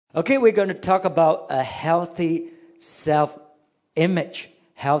Okay, we're going to talk about a healthy self-image.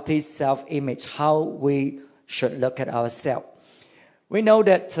 Healthy self-image, how we should look at ourselves. We know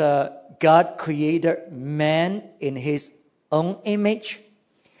that God created man in his own image.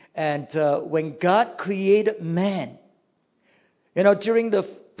 And when God created man, during the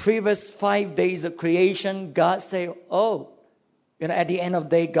previous 5 days of creation, God said, at the end of the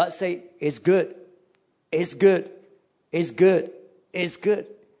day, God said, it's good, it's good, it's good, it's good.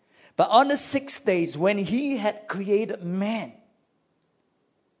 But on the 6 days, when he had created man,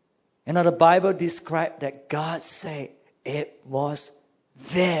 the Bible described that God said it was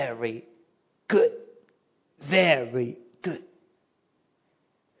very good. Very good.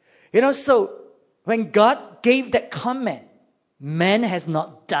 So when God gave that command, man has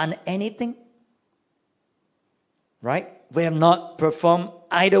not done anything. Right? We have not performed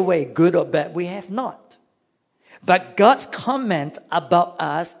either way, good or bad. We have not. But God's comment about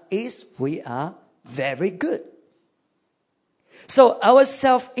us is we are very good. So our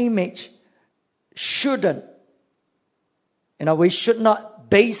self-image shouldn't, we should not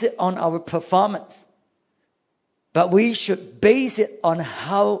base it on our performance. But we should base it on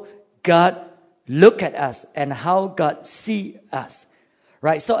how God look at us and how God see us.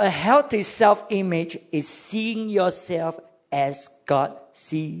 Right? So a healthy self-image is seeing yourself as God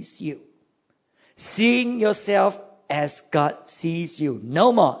sees you. Seeing yourself as God sees you.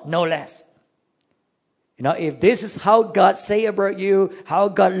 No more, no less. If this is how God say about you, how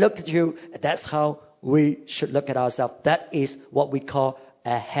God looked at you, that's how we should look at ourselves. That is what we call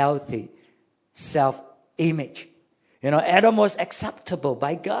a healthy self-image. Adam was acceptable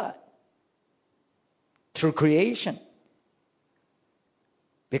by God through creation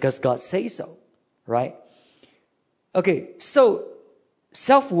because God says so, right? Okay, so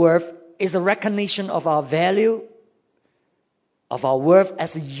self-worth is a recognition of our value, of our worth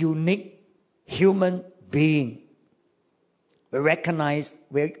as a unique human being. We recognize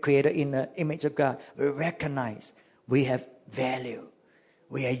we're created in the image of God. We recognize we have value.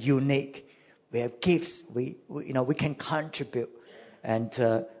 We are unique. We have gifts. We can contribute,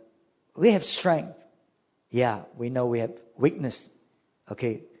 and we have strength. Yeah, we know we have weakness.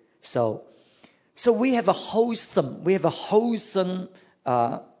 Okay, so we have a wholesome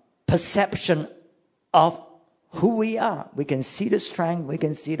perception of who we are. We can see the strength, we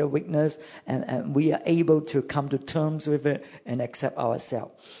can see the weakness, and we are able to come to terms with it and accept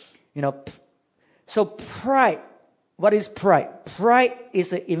ourselves. So pride. What is pride? Pride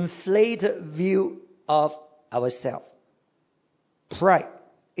is an inflated view of ourselves. Pride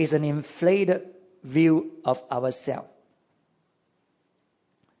is an inflated view of ourselves.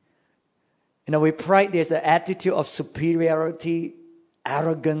 With pride, there's an attitude of superiority,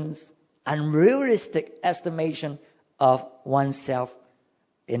 arrogance, unrealistic estimation of oneself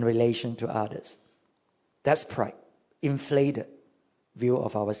in relation to others. That's pride, inflated view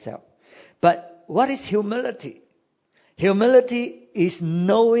of ourselves. But what is humility? Humility is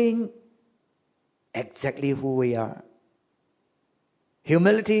knowing exactly who we are.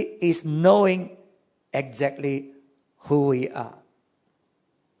 Humility is knowing exactly who we are.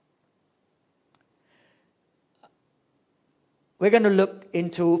 We're going to look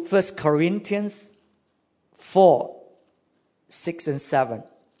into 1 Corinthians 4, 6 and 7.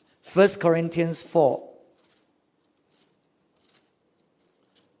 1 Corinthians 4,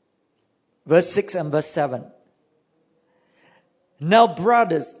 verse 6 and verse 7. Now,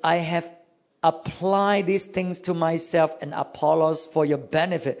 brothers, I have applied these things to myself and Apollos for your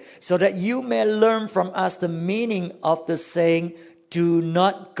benefit, so that you may learn from us the meaning of the saying, do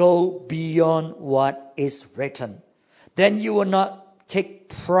not go beyond what is written. Then you will not take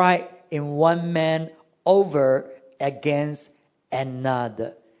pride in one man over against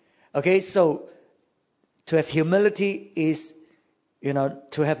another. Okay, so to have humility is,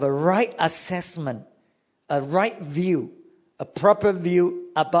 to have a right assessment, a right view, a proper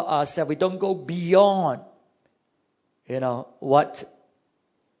view about ourselves. We don't go beyond, who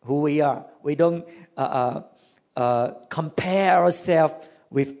we are. We don't compare ourselves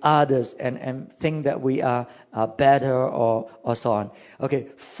with others and think that we are better or so on. Okay,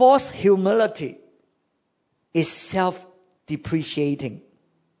 false humility is self-depreciating.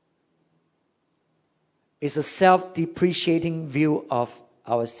 It's a self-depreciating view of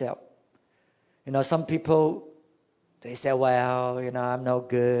ourselves. Some people, they say, well, I'm no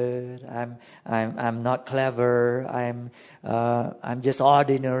good. I'm not clever. I'm just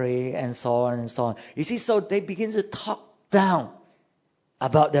ordinary, and so on and so on. You see, so they begin to talk down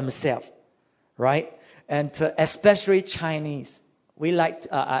about themselves, right? And especially Chinese, we like,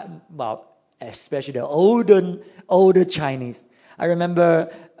 especially the older Chinese, I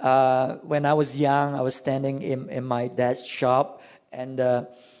remember when I was young, I was standing in my dad's shop, and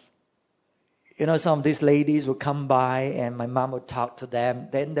some of these ladies would come by, and my mom would talk to them.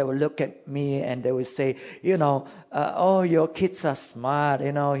 Then they would look at me, and they would say, oh, your kids are smart.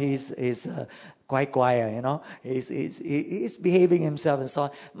 He's quite quiet. He's behaving himself and so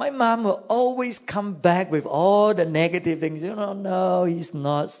on. My mom will always come back with all the negative things. No, he's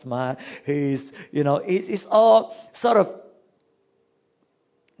not smart. It's all sort of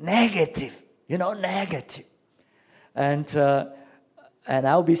negative. Negative. And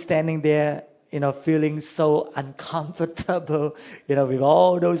I'll be standing there, feeling so uncomfortable, with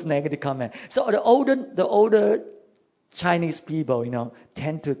all those negative comments. So the older Chinese people,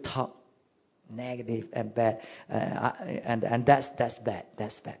 tend to talk negative and bad, and that's bad.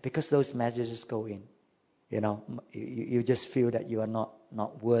 That's bad because those messages go in. You just feel that you are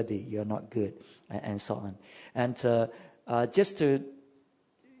not worthy, you're not good, and so on. And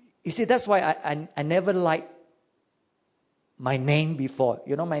you see, that's why I never liked my name before.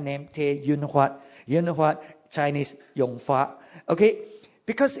 My name, Tae Yun Huat. Yun Huat, Chinese, Yong Fa. Okay?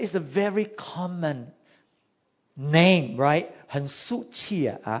 Because it's a very common name, right? 很俗气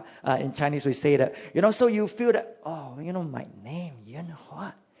in Chinese we say that. So you feel that, my name, Yun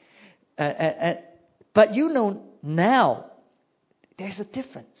Huat. But now, there's a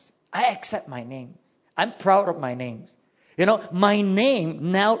difference. I accept my name. I'm proud of my names. My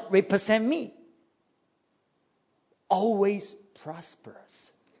name now represents me. Always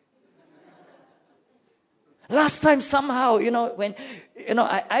prosperous. Last time somehow, when,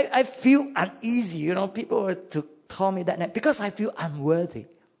 I feel uneasy, people were to call me that name because I feel unworthy.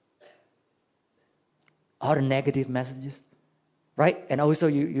 All the negative messages, right? And also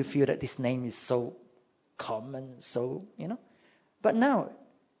you feel that this name is so common, so, But now,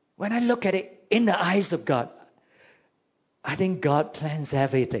 when I look at it in the eyes of God, I think God plans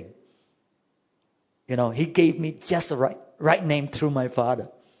everything. He gave me just the right name through my father.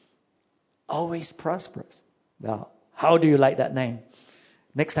 Always prosperous. Now, how do you like that name?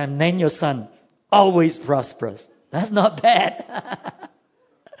 Next time, name your son Always Prosperous. That's not bad.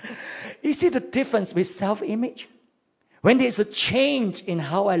 You see the difference with self-image? When there's a change in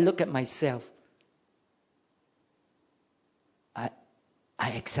how I look at myself, I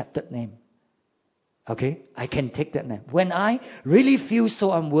accept that name. Okay? I can take that name. When I really feel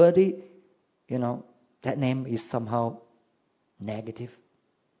so unworthy, that name is somehow negative,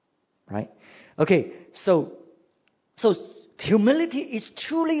 right? Okay, so humility is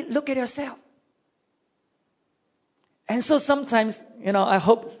truly look at yourself. And so sometimes, I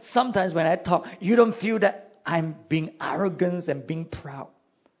hope sometimes when I talk, you don't feel that I'm being arrogant and being proud.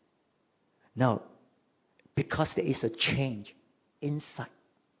 No, because there is a change inside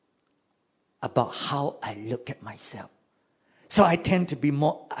about how I look at myself. So I tend to be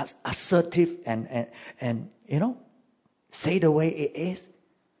more assertive and say the way it is.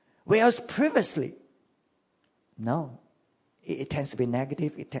 Whereas previously, no, it tends to be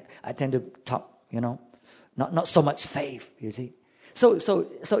negative. I tend to talk, not so much faith, you see. So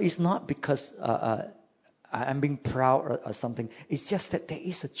it's not because I'm being proud or something. It's just that there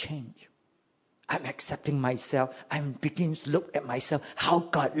is a change. I'm accepting myself. I'm beginning to look at myself, how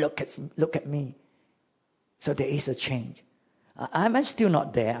God look at me. So there is a change. I'm still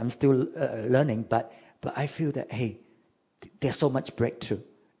not there. I'm still learning, but I feel that, hey, there's so much breakthrough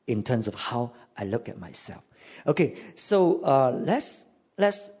in terms of how I look at myself. Okay, so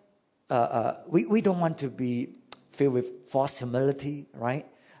we don't want to be filled with false humility, right?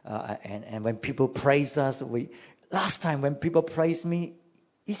 And when people praise us, last time when people praise me,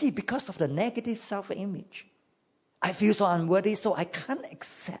 you see, because of the negative self-image, I feel so unworthy, so I can't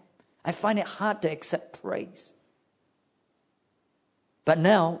accept. I find it hard to accept praise. But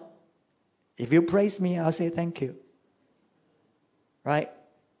now, if you praise me, I'll say thank you. Right?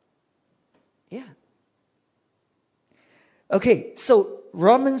 Yeah. Okay, so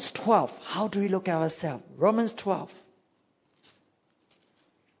Romans 12. How do we look at ourselves? Romans 12.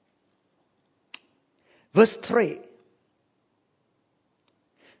 Verse 3.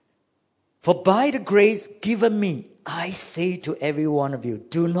 For by the grace given me, I say to every one of you,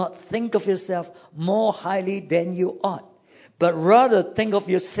 do not think of yourself more highly than you ought, but rather think of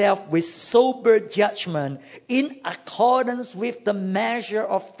yourself with sober judgment in accordance with the measure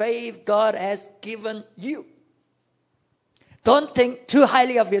of faith God has given you. Don't think too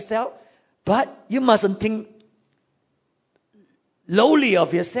highly of yourself, but you mustn't think lowly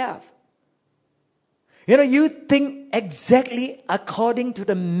of yourself. You think exactly according to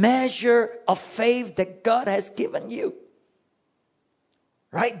the measure of faith that God has given you.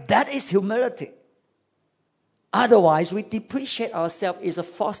 Right? That is humility. Otherwise, we depreciate ourselves is a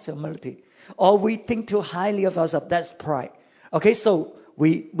false humility. Or we think too highly of ourselves. That's pride. Okay, so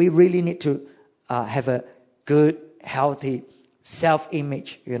we really need to have a good, healthy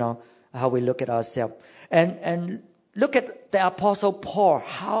self-image, how we look at ourselves. And look at the Apostle Paul.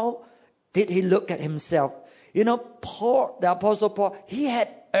 How did he look at himself? Paul, the Apostle Paul, he had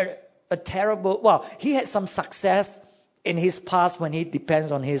a terrible, he had some success in his past when he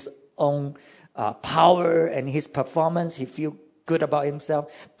depends on his own power and his performance. He feel good about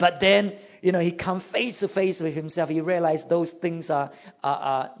himself. But then, he come face to face with himself. He realized those things are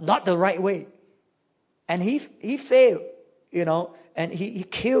not the right way. And he failed, and he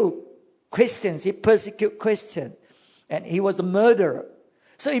killed Christians. He persecuted Christians. And he was a murderer.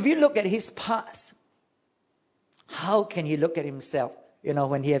 So if you look at his past, how can he look at himself,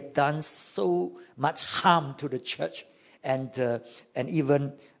 when he had done so much harm to the church and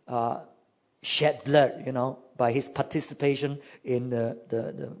even shed blood, by his participation in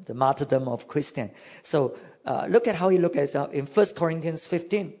the martyrdom of Christians. So look at how he looked at himself in 1 Corinthians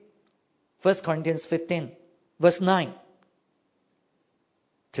 15. 1 Corinthians 15, verse 9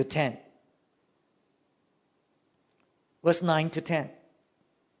 to 10. Verse 9 to 10.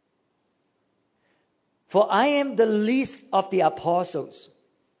 For I am the least of the apostles,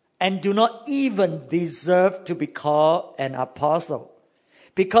 and do not even deserve to be called an apostle,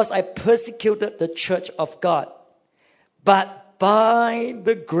 because I persecuted the church of God. But by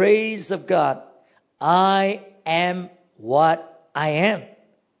the grace of God, I am what I am.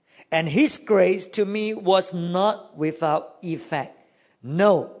 And his grace to me was not without effect.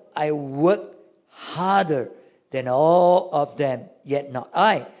 No, I worked harder than all of them, yet not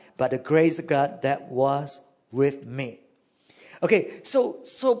I, but the grace of God that was with me. Okay,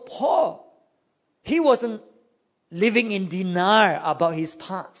 so Paul, he wasn't living in denial about his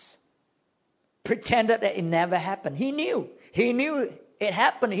past. Pretended that it never happened. He knew it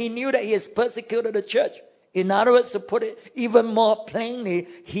happened. He knew that he has persecuted the church. In other words, to put it even more plainly,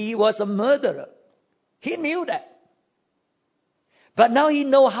 he was a murderer. He knew that. But now he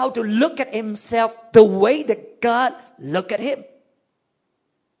knows how to look at himself the way that God looked at him.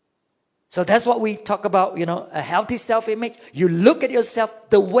 So that's what we talk about, a healthy self-image. You look at yourself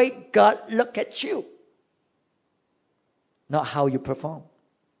the way God looked at you. Not how you perform.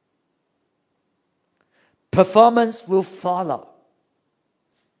 Performance will follow,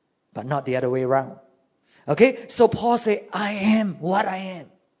 but not the other way around. Okay, so Paul said, I am what I am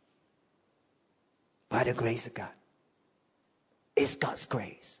by the grace of God. It's God's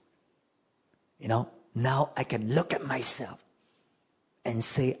grace. Now I can look at myself and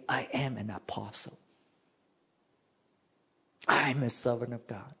say, I am an apostle. I am a servant of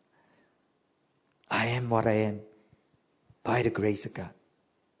God. I am what I am by the grace of God.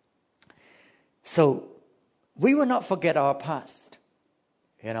 So we will not forget our past,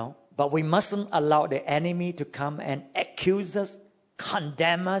 but we mustn't allow the enemy to come and accuse us,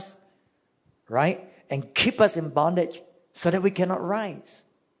 condemn us, right? And keep us in bondage so that we cannot rise.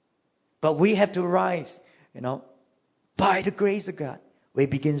 But we have to rise, by the grace of God. We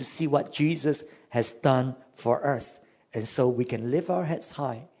begin to see what Jesus has done for us. And so we can lift our heads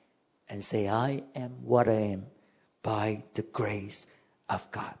high and say, I am what I am by the grace of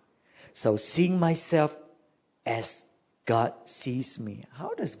God. So seeing myself as God sees me.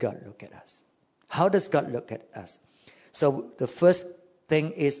 How does God look at us? How does God look at us? So the first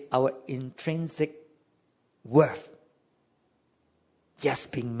thing is our intrinsic worth.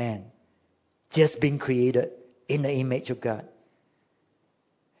 Just being man. Just being created in the image of God.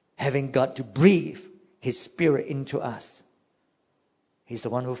 Having God to breathe His Spirit into us. He's the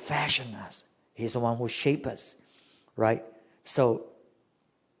one who fashioned us. He's the one who shaped us. Right? So,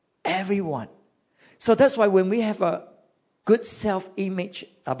 everyone. So that's why when we have a good self-image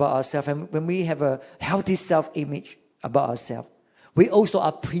about ourselves, and when we have a healthy self-image about ourselves, we also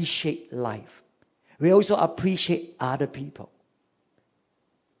appreciate life. We also appreciate other people.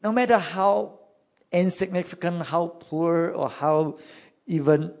 No matter how insignificant, how poor, or how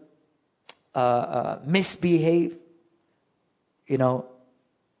even misbehave,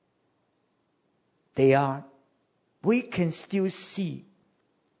 they are, we can still see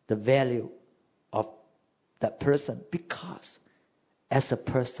the value of that person because as a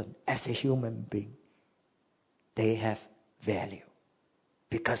person, as a human being, they have value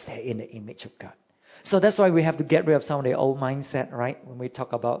because they're in the image of God. So that's why we have to get rid of some of the old mindset, right? When we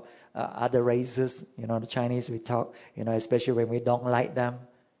talk about other races, the Chinese, we talk, especially when we don't like them,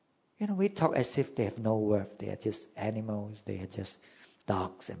 we talk as if they have no worth. They are just animals. They are just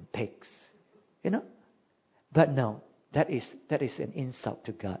dogs and pigs, But no, that is an insult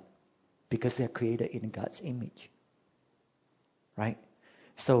to God. because they're created in God's image. Right?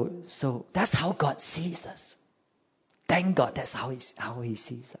 So that's how God sees us. Thank God that's how He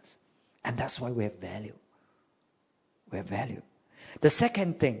sees us. And that's why we have value. We have value. The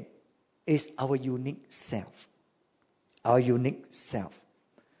second thing is our unique self. Our unique self.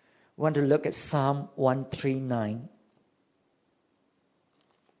 We want to look at Psalm 139.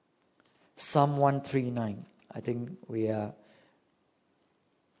 Psalm 139. I think we are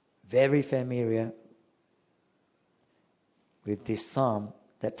very familiar with this psalm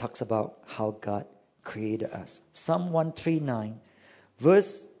that talks about how God created us. Psalm 139,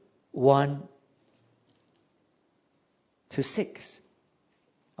 verse 1 to 6.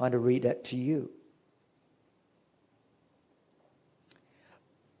 I want to read that to you.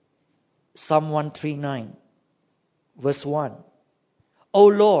 Psalm 139, verse 1. O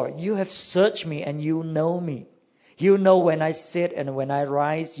Lord, you have searched me and you know me. You know when I sit and when I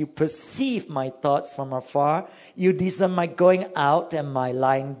rise. You perceive my thoughts from afar. You discern my going out and my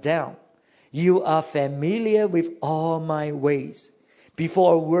lying down. You are familiar with all my ways.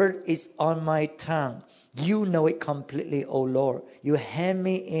 Before a word is on my tongue, you know it completely, O Lord. You hem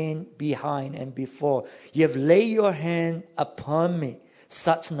me in behind and before. You have laid your hand upon me.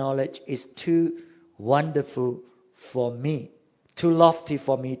 Such knowledge is too wonderful for me, too lofty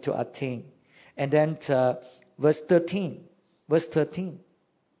for me to attain. And then verse 13. Verse 13.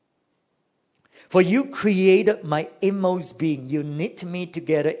 For you created my inmost being. You knit me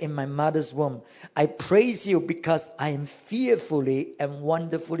together in my mother's womb. I praise you because I am fearfully and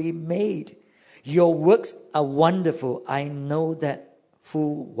wonderfully made. Your works are wonderful. I know that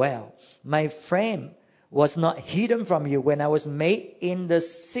full well. My frame was not hidden from you when I was made in the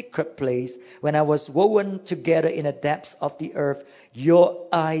secret place, when I was woven together in the depths of the earth. Your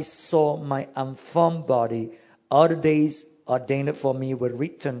eyes saw my unformed body. All the days ordained for me were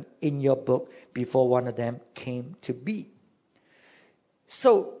written in your book before one of them came to be.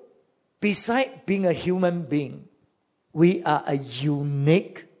 So, beside being a human being, we are a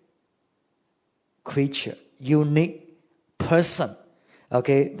unique creature, unique person,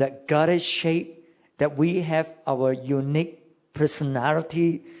 okay, that God has shaped, that we have our unique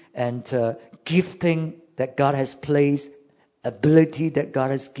personality and gifting that God has placed, ability that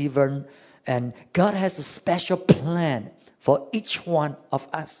God has given, and God has a special plan for each one of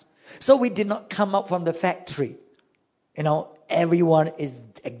us. So we did not come out from the factory. Everyone is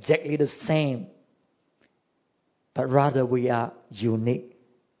exactly the same. But rather we are unique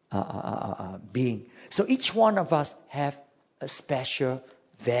being. So each one of us have a special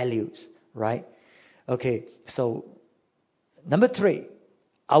values, right? Okay, so number 3,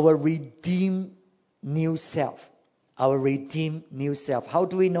 our redeemed new self. Our redeemed new self. How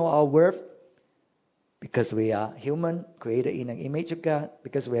do we know our worth? Because we are human, created in an image of God.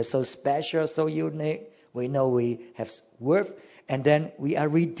 Because we are so special, so unique. We know we have worth. And then we are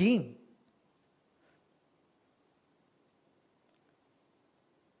redeemed.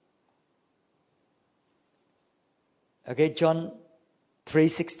 Okay, John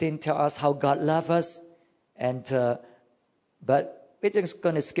 3:16 tells us how God loves us. But we're just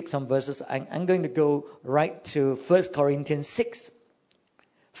going to skip some verses. I'm going to go right to 1 Corinthians 6.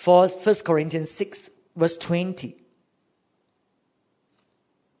 For 1 Corinthians 6, verse 20.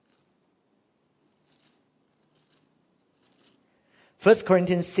 First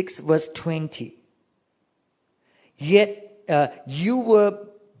Corinthians 6, verse 20. Yet you were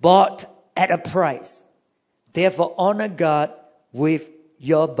bought at a price. Therefore honor God with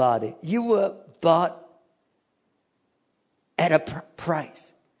your body. You were bought at a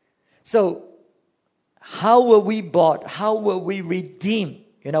price. So how were we bought? How were we redeemed?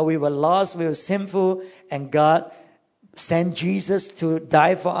 We were lost, we were sinful, and God sent Jesus to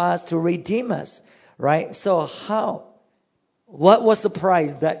die for us, to redeem us, right? So how? What was the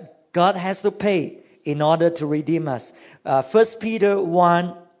price that God has to pay in order to redeem us? 1 Peter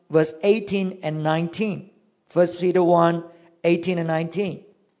 1, verse 18 and 19. 1 Peter 1, 18 and 19.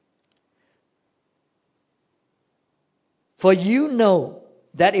 For you know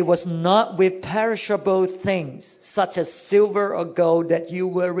that it was not with perishable things, such as silver or gold, that you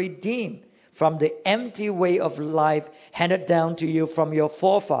were redeemed from the empty way of life handed down to you from your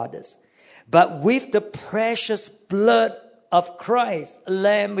forefathers, but with the precious blood of Christ, a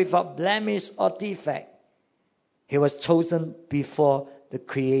lamb without blemish or defect. He was chosen before the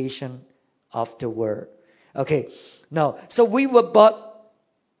creation of the world. Okay, now, so we were bought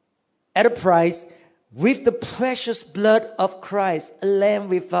at a price with the precious blood of Christ, a lamb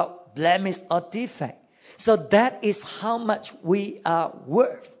without blemish or defect. So that is how much we are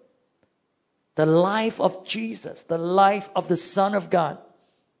worth. The life of Jesus, the life of the Son of God.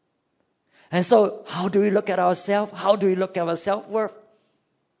 And so, how do we look at ourselves? How do we look at our self-worth?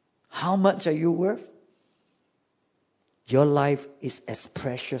 How much are you worth? Your life is as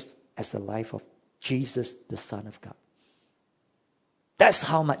precious as the life of Jesus, the Son of God. That's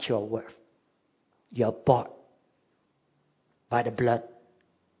how much you're worth. You're bought by the blood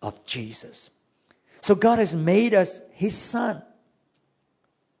of Jesus. So God has made us His Son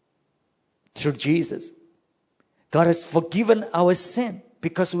through Jesus. God has forgiven our sin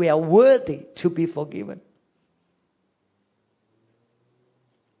because we are worthy to be forgiven.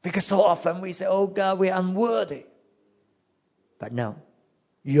 Because so often we say, oh God, we are unworthy. But no,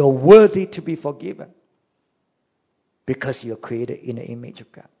 you're worthy to be forgiven because you're created in the image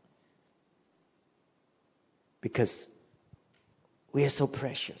of God. Because we are so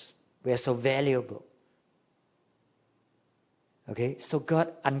precious. We are so valuable. Okay, so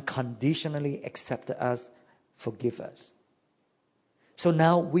God unconditionally accepted us, forgive us. So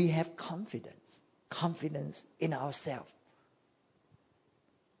now we have confidence in ourselves.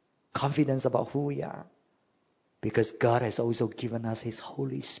 Confidence about who we are. Because God has also given us His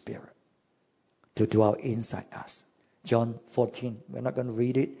Holy Spirit to dwell inside us. John 14, we're not going to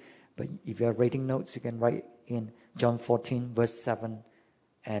read it, but if you're writing notes, you can write in John 14, verse 7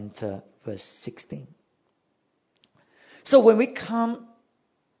 and verse 16. So when we come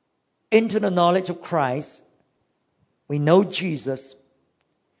into the knowledge of Christ, we know Jesus,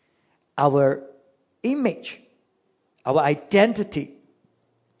 our image, our identity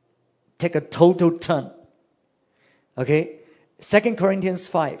take a total turn. Okay? 2 Corinthians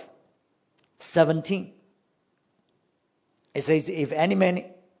 5:17. It says, if any man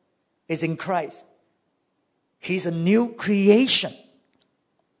is in Christ, he's a new creation.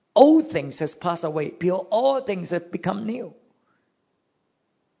 Old things has passed away. Behold, all things have become new.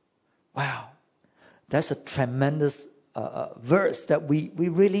 Wow. That's a tremendous verse that we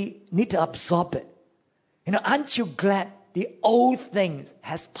really need to absorb it. You know, aren't you glad the old things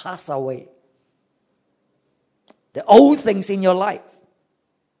has passed away? The old things in your life.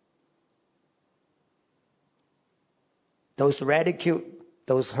 Those ridicule,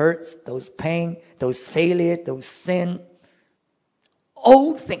 those hurts, those pain, those failure, those sin.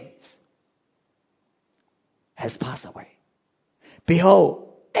 Old things has passed away.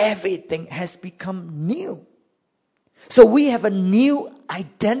 Behold, everything has become new. So we have a new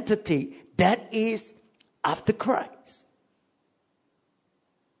identity that is after Christ.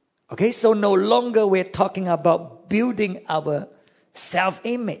 Okay, so no longer we're talking about building our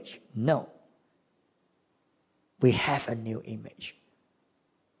self-image. No. We have a new image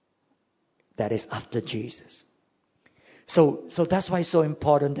that is after Jesus. So that's why it's so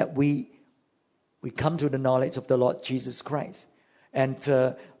important that we come to the knowledge of the Lord Jesus Christ.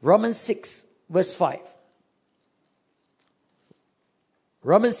 And Romans 6, verse 5.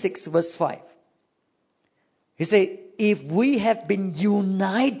 Romans 6, verse 5. He said, if we have been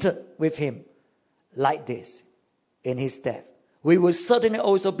united with Him like this in His death, we will certainly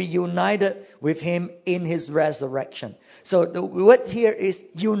also be united with Him in His resurrection. So the word here is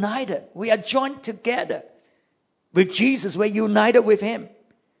united. We are joined together with Jesus. We're united with Him.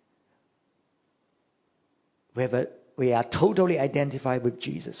 We are totally identified with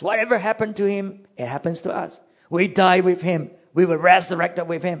Jesus. Whatever happened to Him, it happens to us. We die with Him. We were resurrected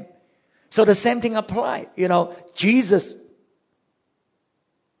with Him. So the same thing applies. You know, Jesus,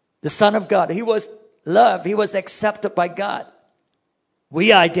 the Son of God, He was loved. He was accepted by God.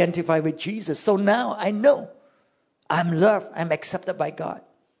 We are identified with Jesus. So now I know I'm loved. I'm accepted by God.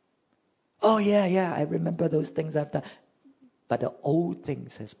 Oh yeah, I remember those things I've done. But the old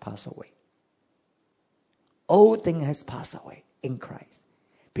things has passed away. Old thing has passed away in Christ.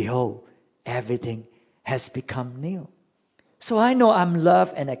 Behold, everything has become new. So I know I'm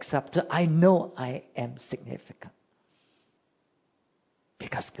loved and accepted. I know I am significant.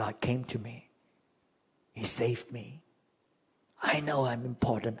 Because God came to me. He saved me. I know I'm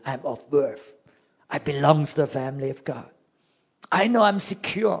important. I'm of worth. I belong to the family of God. I know I'm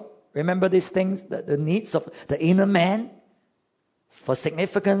secure. Remember these things, the needs of the inner man? For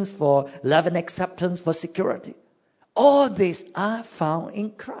significance, for love and acceptance, for security. All these are found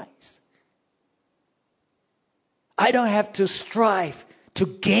in Christ. I don't have to strive to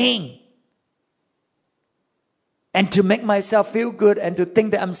gain and to make myself feel good and to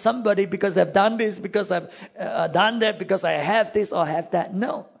think that I'm somebody because I've done this, because I've done that, because I have this or have that.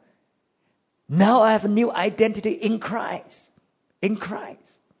 No. Now I have a new identity in Christ. In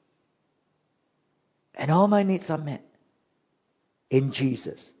Christ. And all my needs are met in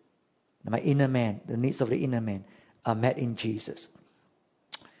Jesus. My inner man, the needs of the inner man are met in Jesus.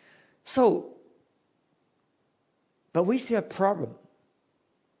 So, but we see a problem.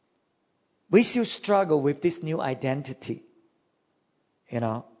 we still struggle with this new identity.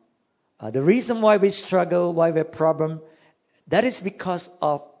 The reason why we struggle, why we have problem, that is because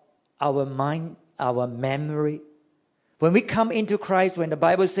of our mind, our memory. When we come into Christ, when the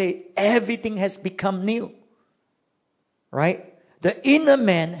Bible says everything has become new, right? The inner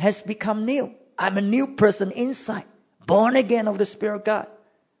man has become new. I'm a new person inside, born again of the Spirit of God.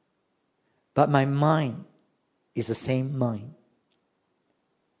 But my mind is the same mind.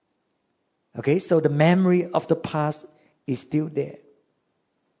 Okay, so the memory of the past is still there.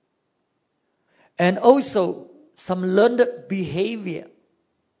 And also some learned behavior.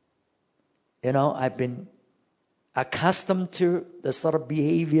 I've been accustomed to the sort of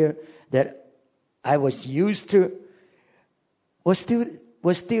behavior that I was used to was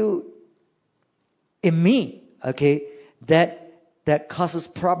still in me, okay, that causes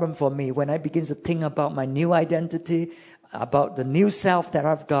problem for me when I begin to think about my new identity, about the new self that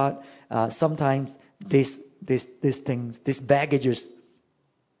I've got. Sometimes these things, these baggages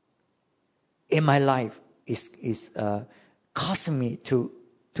in my life is causing me to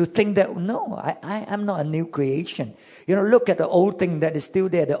think that no, I'm not a new creation. Look at the old thing that is still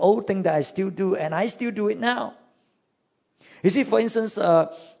there, the old thing that I still do, and I still do it now. You see, for instance,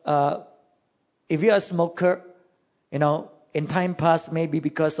 if you're a smoker, in time past, maybe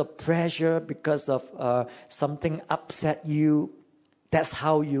because of pressure, because of something upset you, that's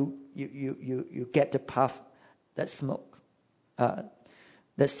how you get the puff, that smoke,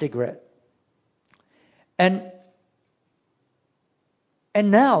 that cigarette. And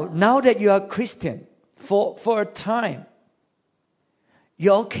now that you are a Christian, for a time,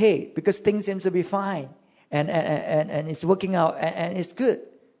 you're okay because things seem to be fine, and it's working out, and it's good,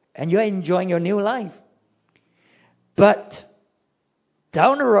 and you're enjoying your new life. But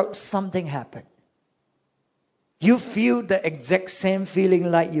down the road, something happened. You feel the exact same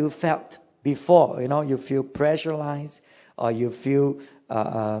feeling like you felt before. You feel pressurized, or you feel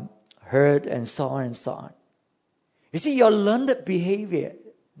hurt, and so on and so on. You see, your learned behavior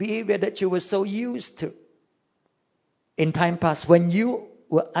that you were so used to in time past when you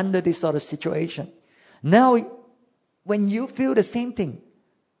were under this sort of situation. Now, when you feel the same thing,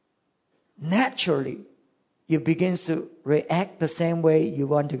 naturally, you begin to react the same way. You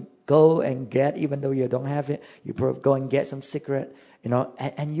want to go and get, even though you don't have it, you go and get some cigarette,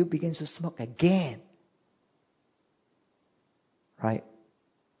 and you begin to smoke again. Right?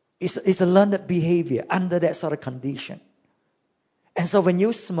 It's a learned behavior under that sort of condition. And so when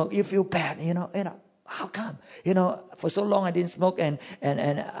you smoke, you feel bad, how come? For so long I didn't smoke, and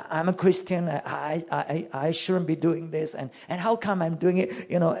I'm a Christian, I shouldn't be doing this, and how come I'm doing it?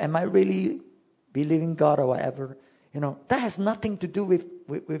 Am I really believing God or whatever? That has nothing to do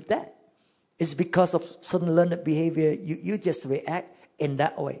with that. It's because of certain learned behavior, you just react in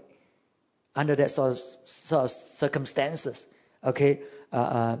that way, under that sort of circumstances. Okay,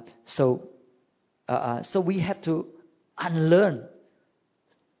 so we have to unlearn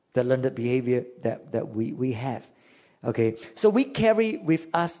the learned behavior that we have. Okay, so we carry with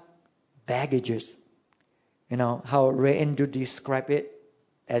us baggages. How Ray Andrew described it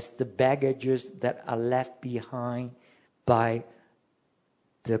as the baggages that are left behind by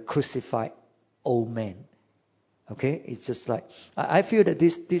the crucified old man. Okay, it's just like I feel that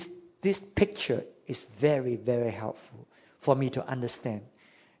this picture is very, very helpful for me to understand,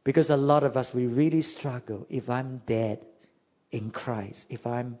 because a lot of us, we really struggle. If I'm dead in Christ, if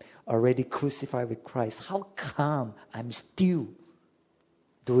I'm already crucified with Christ, how come I'm still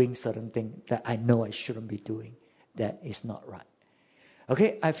doing certain things that I know I shouldn't be doing, that is not right?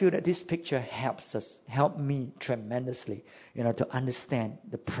 Okay, I feel that this picture help me tremendously, to understand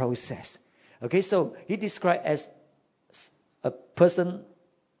the process. Okay, so he described as a person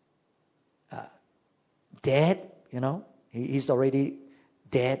dead, he's already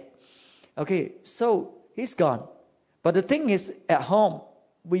dead. Okay, so he's gone. But the thing is, at home,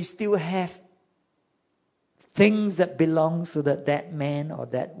 we still have things that belong to that man or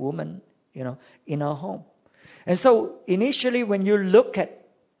that woman, in our home. And so initially when you look at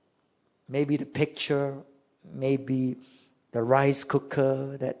maybe the picture, maybe the rice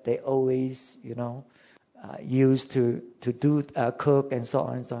cooker that they always, use to do cook and so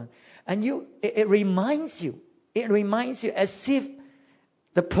on and so on. And it reminds you as if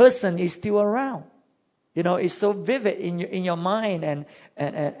the person is still around. It's so vivid in your mind,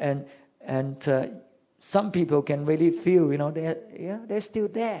 and some people can really feel, they're still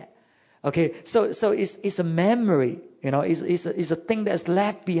there. Okay, so it's a memory, it's a thing that's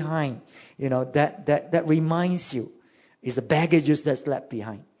left behind, that reminds you. It's the baggages that's left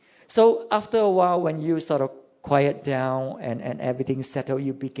behind. So after a while, when you sort of quiet down and everything settled,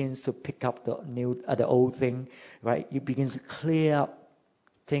 you begin to pick up the old thing, right? You begin to clear up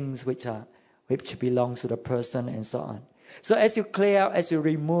things which belong to the person and so on. So as you clear out, as you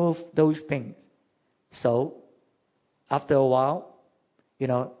remove those things, so after a while,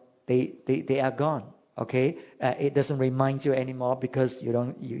 they are gone. Okay, it doesn't remind you anymore because you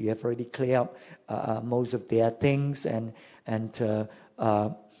have already cleared up most of their things and so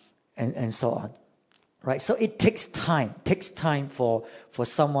on. Right, so it takes time for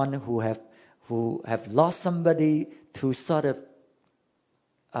someone who have lost somebody to sort of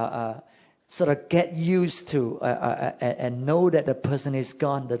get used to and know that the person is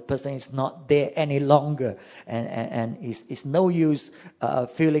gone, the person is not there any longer, and it's no use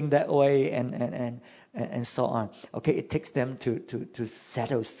feeling that way and so on. Okay, it takes them to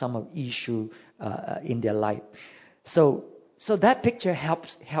settle some of issue in their life. So that picture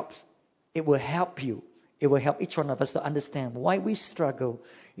helps. It will help you. It will help each one of us to understand why we struggle,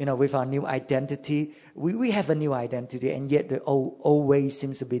 with our new identity. We have a new identity, and yet the old way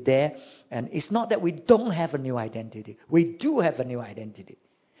seems to be there. And it's not that we don't have a new identity. We do have a new identity.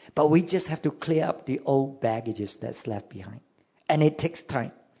 But we just have to clear up the old baggages that's left behind. And it takes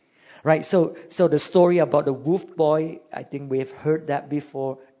time. Right? So the story about the wolf boy, I think we have heard that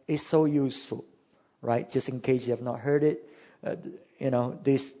before, is so useful. Right? Just in case you have not heard it,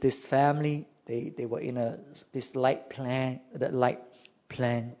 this family, they were in this light plane,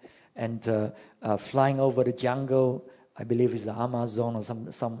 and flying over the jungle. I believe it's the Amazon or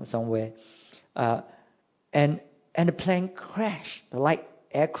somewhere, and the plane crashed. The light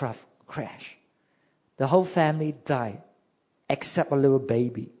aircraft crashed. The whole family died, except a little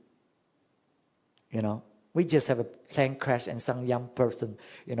baby. We just have a plane crash and some young person,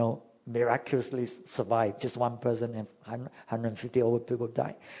 miraculously survived. Just one person and 150 old people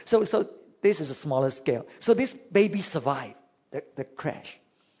died. So this is a smaller scale. So this baby survived the crash.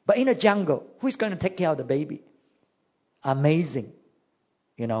 But in a jungle, who is going to take care of the baby? Amazing.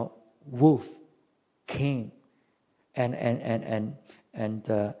 Wolf came and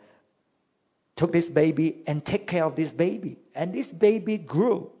took this baby and take care of this baby. And this baby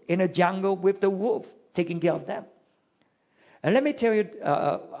grew in a jungle with the wolf taking care of them. And let me tell you,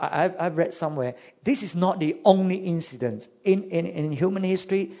 I've read somewhere, this is not the only incident. In human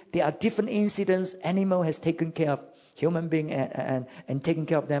history, there are different incidents. Animal has taken care of human being and taken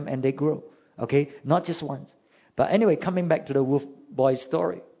care of them, and they grow. Okay, not just once. But anyway, coming back to the wolf boy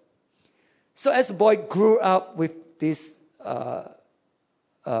story. So as the boy grew up with this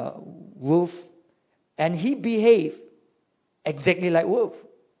wolf, and he behaved exactly like wolf.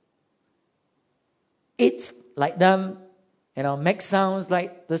 It's like them. Make sounds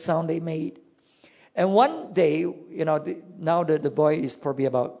like the sound they made. And one day, now the boy is probably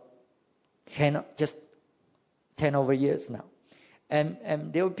about 10 over years now.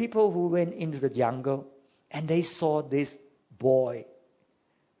 And there were people who went into the jungle and they saw this boy,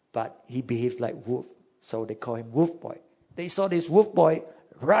 but he behaved like wolf. So they call him wolf boy. They saw this wolf boy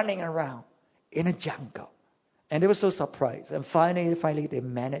running around in a jungle. And they were so surprised. And finally they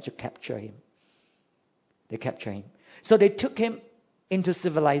managed to capture him. They captured him. So they took him into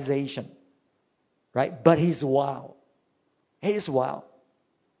civilization, right? But he's wild. He's wild.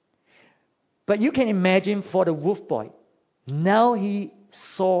 But you can imagine for the wolf boy, now he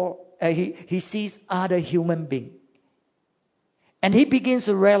sees other human beings. And he begins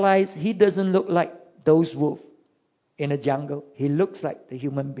to realize he doesn't look like those wolves in the jungle. He looks like the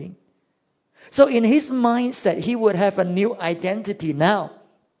human being. So in his mindset, he would have a new identity now.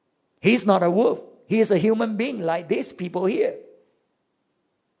 He's not a wolf. He is a human being like these people here.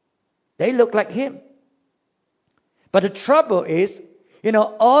 They look like him. But the trouble is,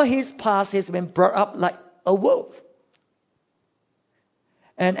 all his past has been brought up like a wolf.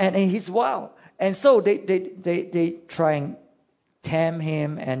 And he's wild. And so they try and tame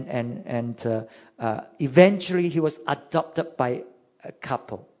him and eventually he was adopted by a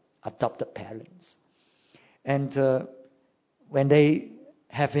couple, adopted parents. And when they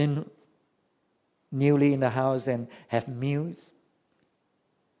have him newly in the house and have meals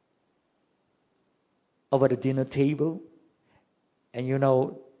over the dinner table. And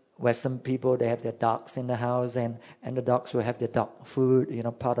Western people, they have their dogs in the house and the dogs will have their dog food,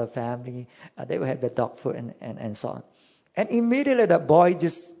 part of the family. They will have their dog food and so on. And immediately the boy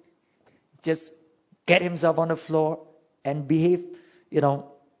just get himself on the floor and behave,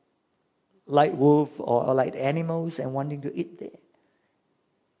 like wolf or like animals and wanting to eat there.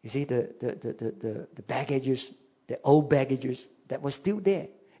 You see the baggages, the old baggages that were still there.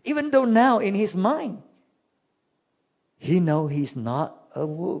 Even though now in his mind, he knows he's not a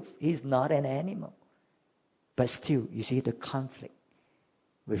wolf. He's not an animal. But still, you see the conflict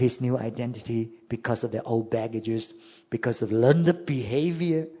with his new identity because of the old baggages, because of learned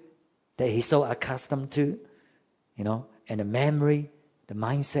behavior that he's so accustomed to, and the memory, the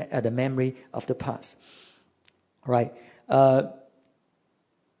mindset, the memory of the past. Right?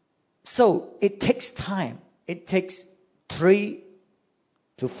 So it takes time. It takes 3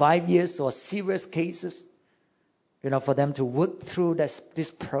 to 5 years or serious cases, for them to work through this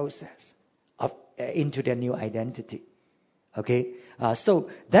process of into their new identity. Okay, so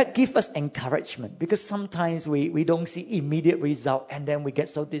that gives us encouragement, because sometimes we don't see immediate result, and then we get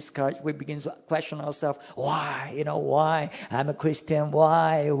so discouraged. We begin to question ourselves, why I'm a Christian,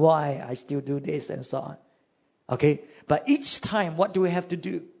 why I still do this, and so on. Okay, but each time, what do we have to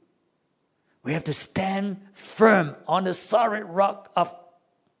do? We have to stand firm on the solid rock of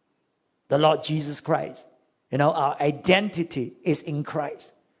the Lord Jesus Christ. Our identity is in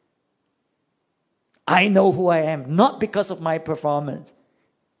Christ. I know who I am, not because of my performance,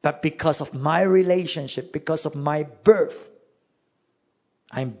 but because of my relationship, because of my birth.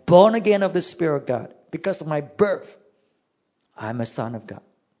 I'm born again of the Spirit of God. Because of my birth, I'm a son of God.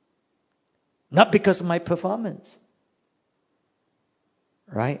 Not because of my performance,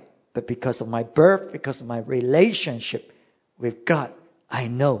 right? But because of my birth, because of my relationship with God, I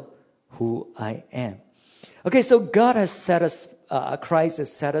know who I am. Okay, so God has set us, Christ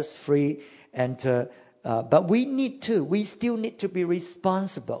has set us free, but we still need to be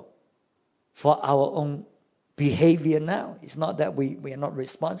responsible for our own behavior now. It's not that we are not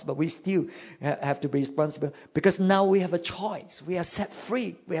responsible. We still have to be responsible, because now we have a choice. We are set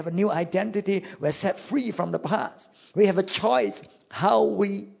free. We have a new identity. We are set free from the past. We have a choice how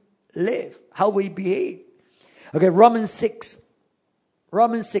we live, how we behave. Okay, Romans 6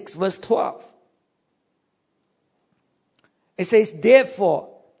 verse 12. It says, therefore,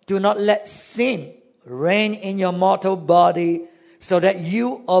 do not let sin reign in your mortal body, so that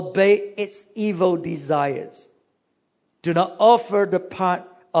you obey its evil desires. Do not offer the part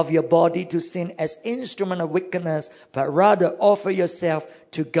of your body to sin as instrument of wickedness, but rather offer yourself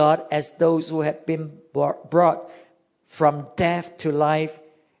to God as those who have been brought from death to life,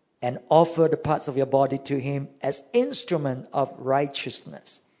 and offer the parts of your body to Him as instrument of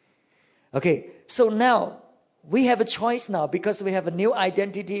righteousness. Okay, so now we have a choice now, because we have a new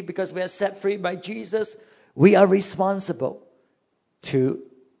identity, because we are set free by Jesus. We are responsible to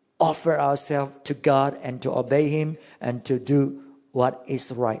offer ourselves to God and to obey Him and to do what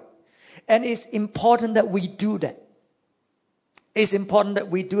is right. And it's important that we do that. It's important that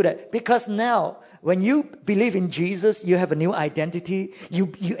we do that, because now when you believe in Jesus, you have a new identity.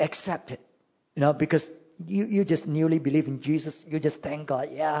 You accept it, because you just newly believe in Jesus. You just thank God.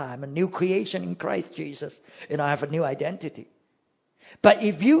 Yeah, I'm a new creation in Christ Jesus, and I have a new identity. But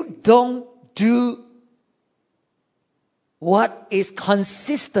if you don't do what is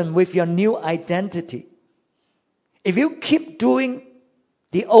consistent with your new identity, if you keep doing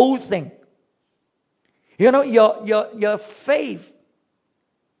the old thing, your faith,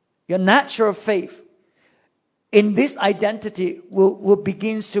 your natural faith in this identity will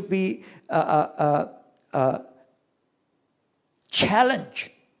begins to be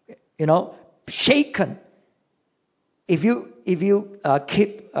challenged, shaken. If you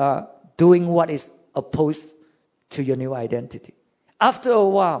keep doing what is opposed to your new identity, after a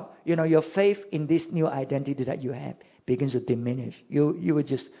while, your faith in this new identity that you have begins to diminish. You will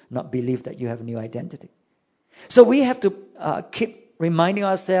just not believe that you have a new identity. So we have to keep reminding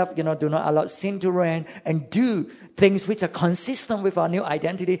ourselves, do not allow sin to reign, and do things which are consistent with our new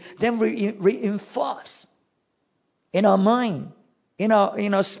identity. Then we reinforce in our mind, in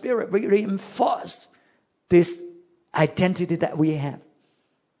our spirit, we reinforce this identity that we have,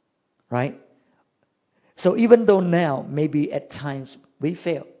 right? So even though now maybe at times we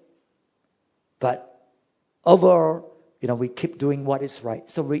fail, but overall, we keep doing what is right.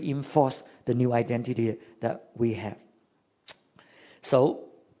 So we reinforce the new identity that we have. So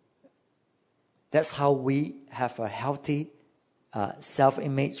that's how we have a healthy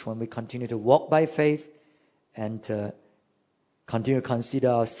self-image when we continue to walk by faith and continue to consider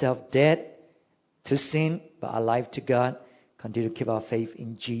ourselves dead to sin, but alive to God. Continue to keep our faith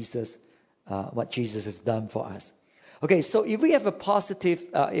in Jesus, what Jesus has done for us. Okay, so if we have a positive,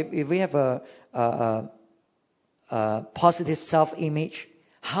 if we have a positive self-image,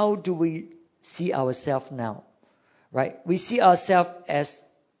 how do we see ourselves now? Right? We see ourselves as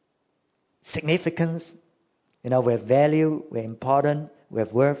significance. We have value, we're important, we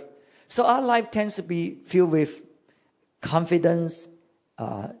have worth. So our life tends to be filled with confidence,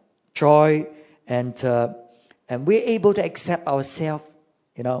 joy, and we're able to accept ourselves,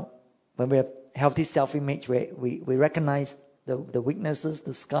 when we have healthy self-image, we recognize the weaknesses,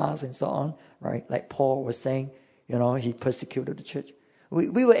 the scars, and so on, right? Like Paul was saying, he persecuted the church.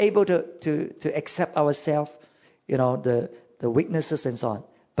 We were able to accept ourselves, the weaknesses and so on.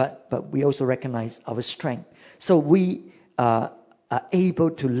 But we also recognize our strength. So we are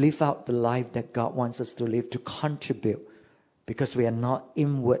able to live out the life that God wants us to live, to contribute, because we are not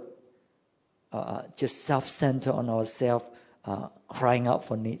inward, just self-centered on ourselves, crying out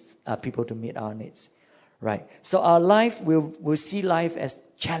for needs, people to meet our needs, right? So our life, we'll see life as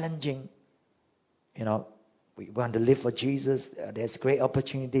challenging. We want to live for Jesus. There's great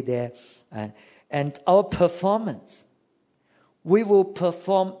opportunity there, and our performance, we will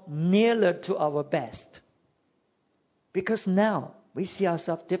perform nearer to our best, because now we see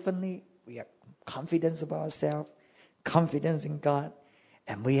ourselves differently. We have confidence about ourselves, confidence in God,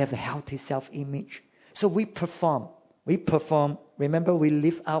 and we have a healthy self-image. So we perform. Remember, we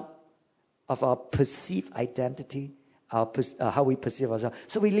live out of our perceived identity, how we perceive ourselves.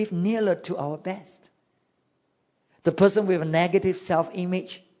 So we live nearer to our best. The person with a negative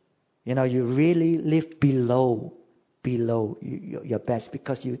self-image, you really live below your best,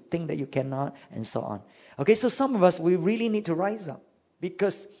 because you think that you cannot, and so on. Okay, so some of us, we really need to rise up,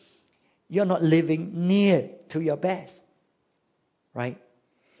 because you're not living near to your best, right?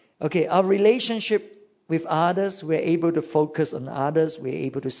 Okay, our relationship with others, we're able to focus on others, we're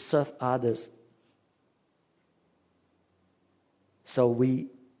able to serve others. So we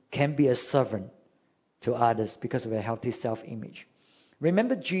can be a servant to others because of a healthy self-image.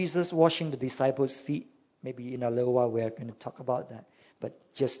 Remember Jesus washing the disciples' feet? Maybe in a little while we're going to talk about that.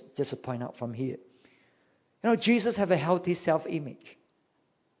 But just to point out from here. Jesus have a healthy self-image.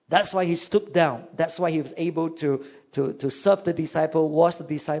 That's why he stooped down. That's why he was able to serve the disciple, wash the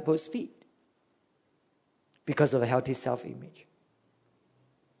disciples' feet. Because of a healthy self-image.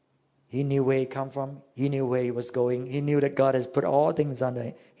 He knew where he come from. He knew where he was going. He knew that God has put all things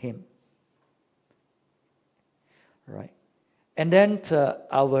under him. Right. And then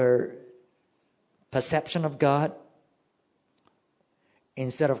our perception of God,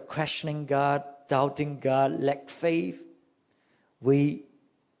 instead of questioning God, doubting God, lack faith, we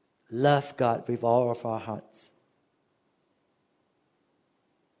love God with all of our hearts.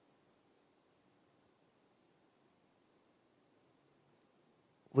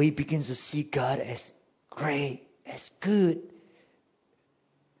 We begin to see God as great, as good.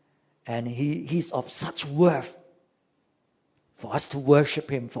 And He's of such worth for us to worship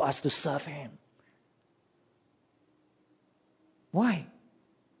Him, for us to serve Him. Why?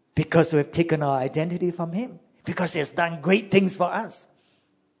 Because we've taken our identity from Him. Because He has done great things for us.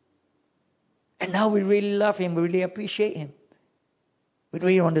 And now we really love Him, we really appreciate Him. We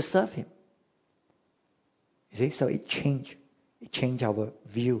really want to serve Him. You see, so it changed our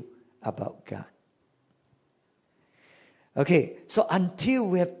view about God. Okay, so until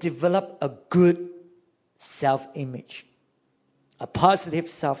we have developed a good self-image, a positive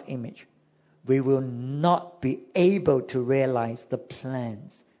self-image, we will not be able to realize the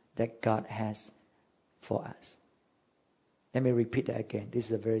plans that God has for us. Let me repeat that again. This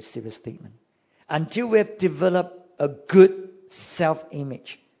is a very serious statement. Until we have developed a good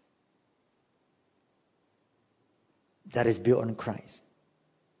self-image that is built on Christ,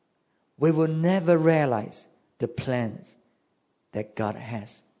 we will never realize the plans that God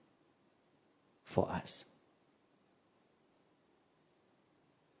has for us.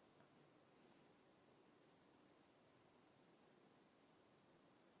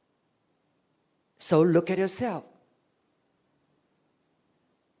 So look at yourself.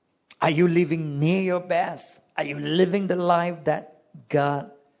 Are you living near your best? Are you living the life that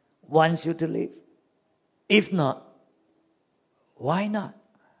God wants you to live? If not, why not?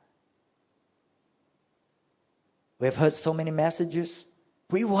 We've heard so many messages.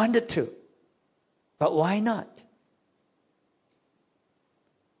 We wanted to. But why not?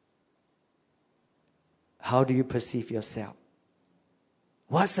 How do you perceive yourself?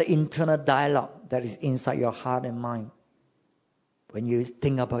 What's the internal dialogue that is inside your heart and mind when you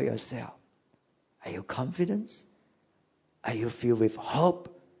think about yourself? Are you confident? Are you filled with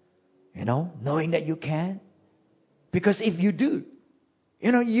hope? Knowing that you can? Because if you do,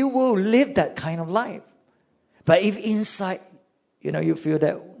 you will live that kind of life. But if inside, you feel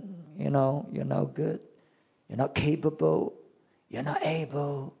that, you're not good, you're not capable, you're not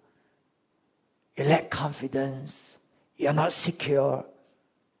able, you lack confidence, you're not secure,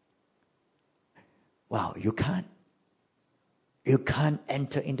 wow, you can't. You can't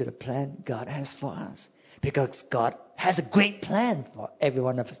enter into the plan God has for us. Because God has a great plan for every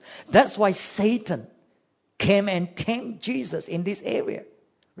one of us. That's why Satan came and tempted Jesus in this area.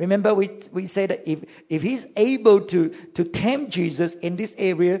 Remember, we say that if he's able to tempt Jesus in this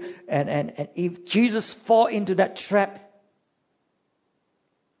area, and if Jesus fall into that trap,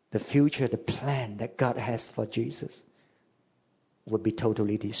 the future, the plan that God has for Jesus would be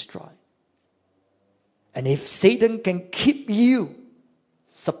totally destroyed. And if Satan can keep you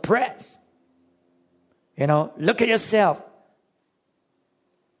suppressed, look at yourself.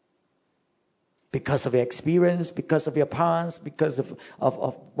 Because of your experience, because of your past, because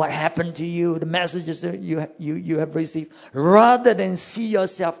of what happened to you, the messages that you have received, rather than see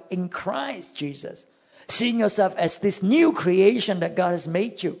yourself in Christ Jesus, seeing yourself as this new creation that God has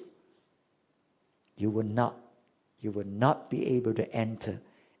made you, you will not be able to enter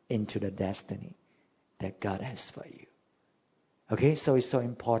into the destiny that God has for you. Okay, so it's so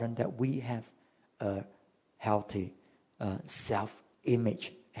important that we have a healthy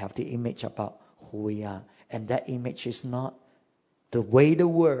self-image, healthy image about who we are. And that image is not the way the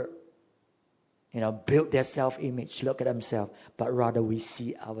world, build their self-image, look at themselves, but rather we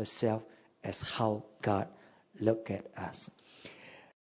see ourselves as how God look at us.